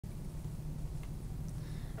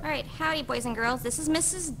All right, howdy boys and girls. This is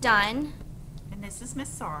Mrs. Dunn. And this is Miss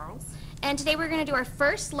Sarles. And today we're going to do our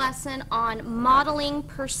first lesson on modeling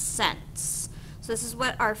percents. So this is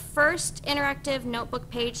what our first interactive notebook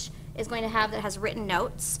page is going to have that has written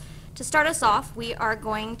notes. To start us off, we are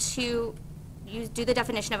going to do the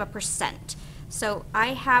definition of a percent. So I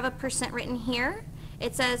have a percent written here.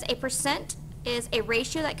 It says a percent is a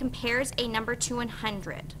ratio that compares a number to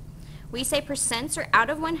 100. We say percents are out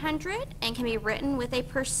of 100 and can be written with a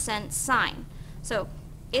percent sign. So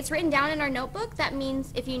it's written down in our notebook. That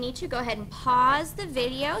means if you need to, go ahead and pause the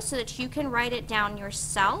video so that you can write it down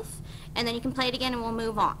yourself, and then you can play it again and we'll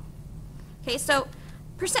move on. Okay, so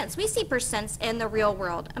percents. We see percents in the real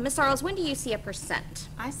world. Ms. Sarles, when do you see a percent?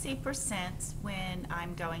 I see percents when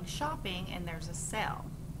I'm going shopping and there's a sale.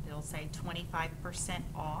 It'll say 25%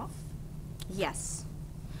 off. Yes.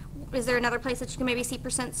 Is there another place that you can maybe see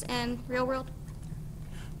percents in real world?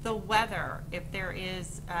 The weather, if there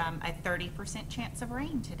is a 30% chance of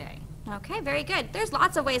rain today. Okay, very good. There's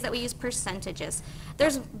lots of ways that we use percentages.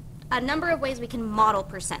 There's a number of ways we can model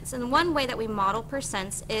percents, and one way that we model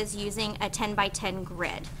percents is using a 10 by 10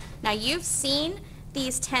 grid. Now you've seen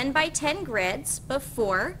these 10 by 10 grids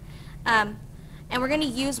before, and we're going to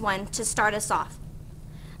use one to start us off.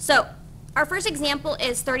 So our first example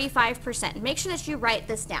is 35%. Make sure that you write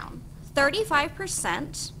this down.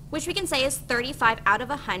 35%, which we can say is 35 out of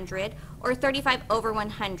 100 or 35 over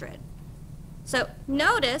 100. So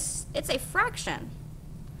notice it's a fraction.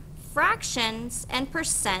 Fractions and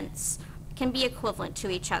percents can be equivalent to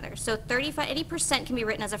each other. So 80% can be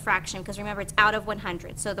written as a fraction because remember it's out of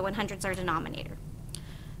 100, so the 100s are denominator.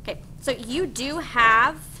 Okay, so you do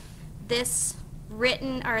have this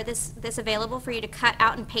written, or this available for you to cut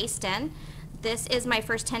out and paste in. This is my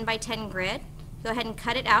first 10 by 10 grid. Go ahead and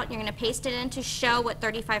cut it out, and you're going to paste it in to show what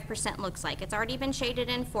 35% looks like. It's already been shaded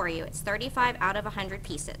in for you. It's 35 out of 100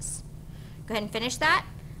 pieces. Go ahead and finish that.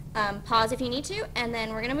 Pause if you need to, and then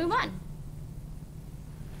we're going to move on.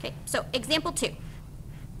 Okay, so example 2.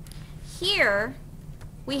 Here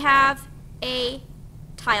we have a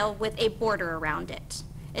tile with a border around it.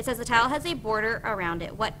 It says the tile has a border around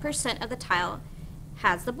it. What percent of the tile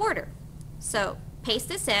has the border? So paste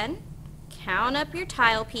this in, count up your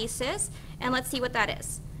tile pieces, and let's see what that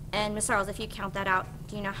is. And Ms. Sarles, if you count that out,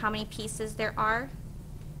 do you know how many pieces there are?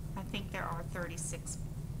 I think there are 36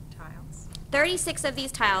 tiles. 36 of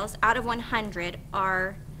these tiles out of 100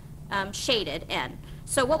 are shaded in.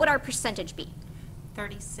 So what would our percentage be?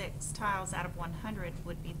 36 tiles out of 100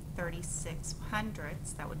 would be 36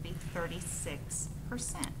 hundredths. That would be 36%.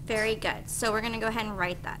 Very good. So we're going to go ahead and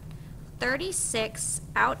write that. 36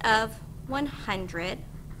 out of 100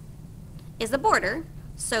 is the border.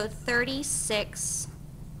 So 36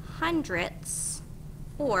 hundredths,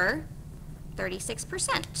 or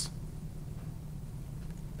 36%.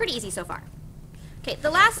 Pretty easy so far. Okay,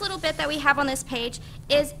 the last little bit that we have on this page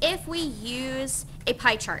is if we use a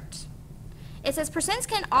pie chart. It says percents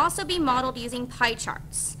can also be modeled using pie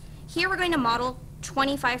charts. Here we're going to model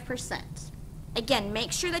 25%. Again,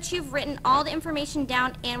 make sure that you've written all the information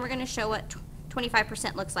down, and we're going to show what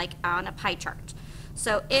 25% looks like on a pie chart.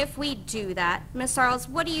 So if we do that, Ms. Sarles,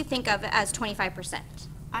 what do you think of as 25%?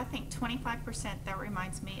 I think 25%, that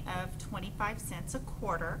reminds me of 25 cents a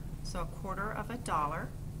quarter, so a quarter of a dollar,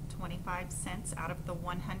 25 cents out of the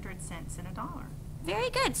 100 cents in a dollar. Very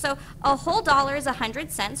good. So a whole dollar is 100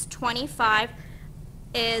 cents. 25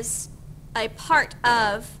 is a part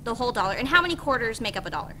of the whole dollar. And how many quarters make up a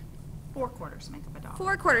dollar? 4 quarters make up a dollar.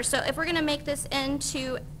 4 quarters. So if we're going to make this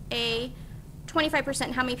into a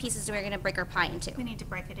 25%, how many pieces are we going to break our pie into? We need to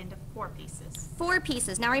break it into 4 pieces. 4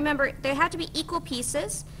 pieces. Now remember, they have to be equal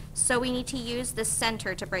pieces, so we need to use the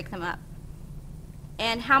center to break them up.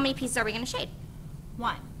 And how many pieces are we going to shade?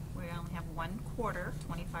 1. We only have 1 quarter,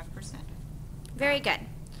 25%. Very good.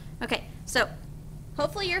 Okay, so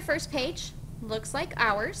hopefully your first page looks like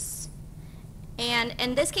ours. And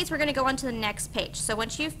in this case, we're going to go on to the next page. So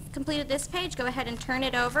once you've completed this page, go ahead and turn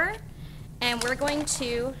it over. And we're going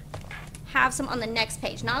to have some on the next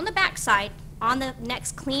page. Not on the back side, on the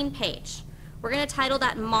next clean page. We're going to title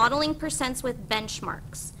that Modeling Percents with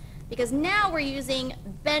Benchmarks. Because now we're using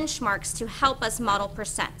benchmarks to help us model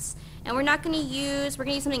percents. And we're going to use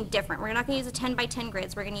something different. We're not going to use a 10 by 10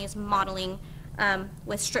 grids. We're going to use modeling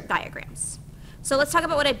with strip diagrams. So let's talk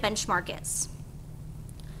about what a benchmark is.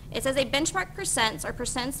 It says a benchmark percents are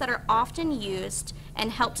percents that are often used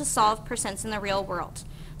and help to solve percents in the real world.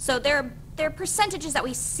 So they're percentages that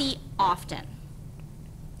we see often.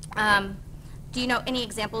 Do you know any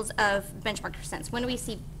examples of benchmark percents? When do we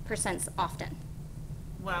see percents often?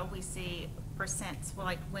 Well, we see percents, well,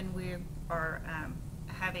 like when we are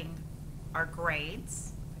having our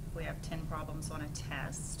grades, if we have 10 problems on a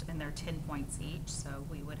test and they're 10 points each, so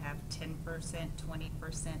we would have 10%, 20%,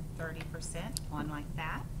 30% on like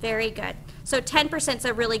that. Very good. So 10% is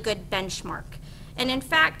a really good benchmark. And in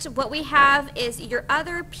fact, what we have is your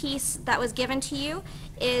other piece that was given to you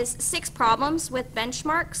is 6 problems with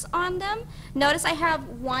benchmarks on them. Notice I have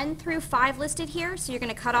 1 through 5 listed here, so you're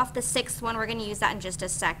going to cut off the 6th one. We're going to use that in just a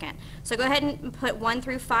second. So go ahead and put 1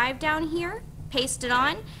 through 5 down here, paste it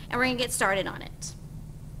on, and we're going to get started on it.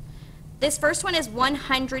 This first one is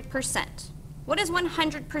 100%. What is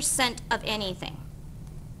 100% of anything?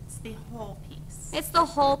 It's the whole piece. It's the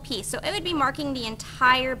whole piece, so it would be marking the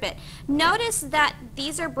entire bit. Notice that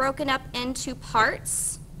these are broken up into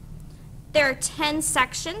parts. There are 10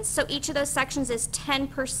 sections, so each of those sections is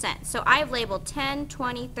 10%. So I've labeled 10,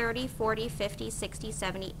 20, 30, 40, 50, 60,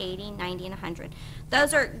 70, 80, 90, and 100.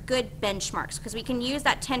 Those are good benchmarks because we can use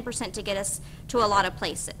that 10% to get us to a lot of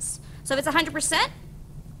places. So if it's 100%,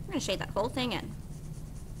 we're going to shade that whole thing in.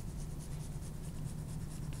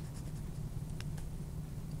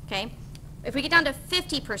 Okay. If we get down to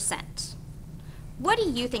 50%, what do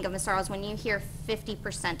you think of, Ms. Sarles, when you hear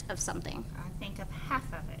 50% of something? I think of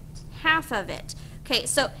half of it. Half of it. Okay,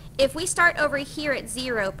 so if we start over here at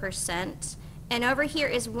 0%, and over here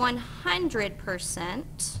is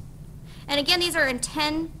 100%, and again, these are in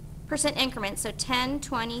 10% increments, so 10,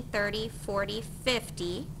 20, 30, 40,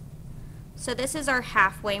 50. So this is our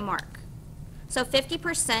halfway mark. So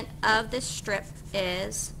 50% of this strip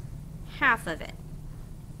is half of it.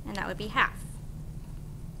 And that would be half.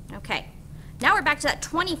 Okay, now we're back to that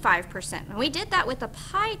 25%. And we did that with a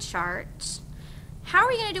pie chart. How are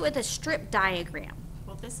we going to do it with a strip diagram?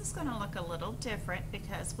 Well, this is going to look a little different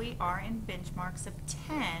because we are in benchmarks of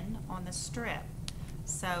 10 on the strip.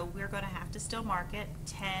 So we're going to have to still mark it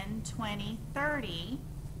 10, 20, 30,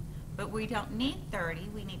 but we don't need 30,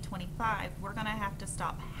 we need 25. We're going to have to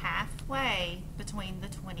stop halfway between the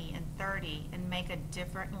 20 and 30 and make a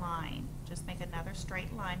different line. Just make another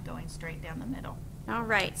straight line going straight down the middle. All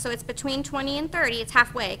right, so it's between 20 and 30. It's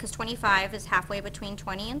halfway because 25 is halfway between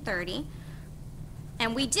 20 and 30.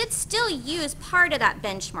 And we did still use part of that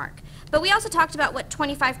benchmark. But we also talked about what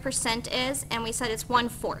 25% is, and we said it's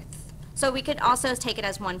 1/4. So we could also take it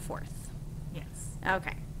as 1/4. Yes.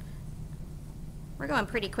 Okay. We're going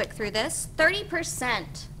pretty quick through this.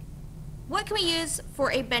 30%. What can we use for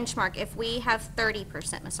a benchmark if we have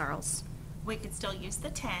 30%, Ms. Arles? We could still use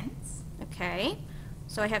the tens. Okay.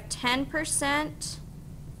 So I have 10%,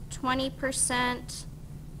 20%,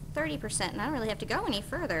 30%, and I don't really have to go any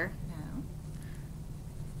further.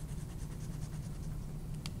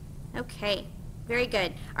 No. Okay, very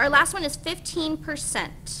good. Our last one is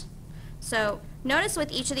 15%. So notice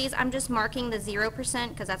with each of these, I'm just marking the 0%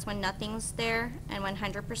 because that's when nothing's there, and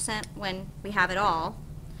 100% when we have it all.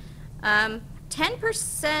 10%,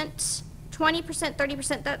 20%,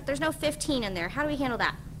 30%, there's no 15 in there. How do we handle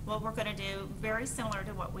that? Well, we're going to do very similar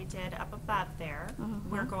to what we did up above there.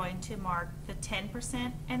 We're going to mark the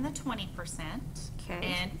 10% and the 20%.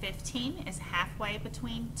 Okay. And 15 is halfway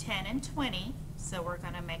between 10 and 20. So we're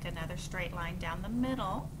going to make another straight line down the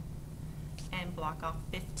middle and block off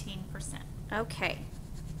 15%. Okay.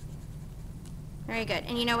 Very good.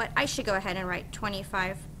 And you know what? I should go ahead and write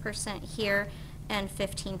 25% here and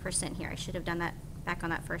 15% here. I should have done that back on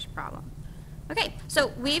that first problem. Okay,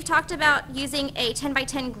 so we've talked about using a 10 by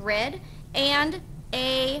 10 grid and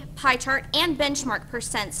a pie chart and benchmark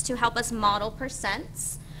percents to help us model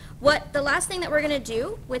percents. What the last thing that we're going to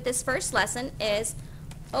do with this first lesson is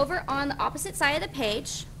over on the opposite side of the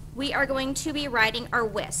page, we are going to be writing our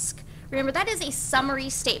whisk. Remember, that is a summary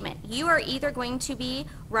statement. You are either going to be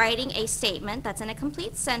writing a statement that's in a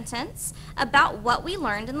complete sentence about what we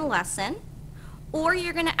learned in the lesson, or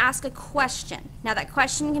you're going to ask a question. Now that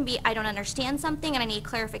question can be, I don't understand something and I need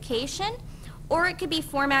clarification, or it could be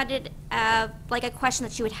formatted like a question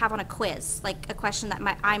that you would have on a quiz, like a question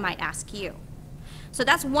that I might ask you. So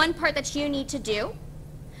that's one part that you need to do.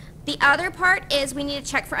 The other part is we need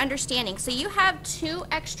to check for understanding. So you have 2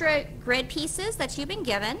 extra grid pieces that you've been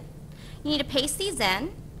given. You need to paste these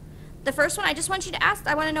in. The first one, I just want you to ask,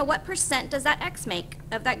 I want to know what percent does that X make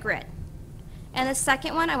of that grid? And the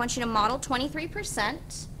second one, I want you to model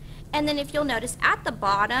 23%. And then if you'll notice at the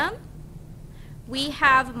bottom, we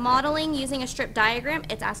have modeling using a strip diagram.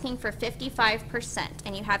 It's asking for 55%.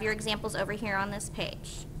 And you have your examples over here on this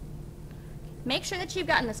page. Make sure that you've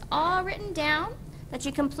gotten this all written down, that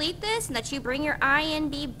you complete this, and that you bring your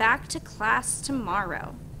INB back to class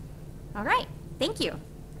tomorrow. All right, thank you.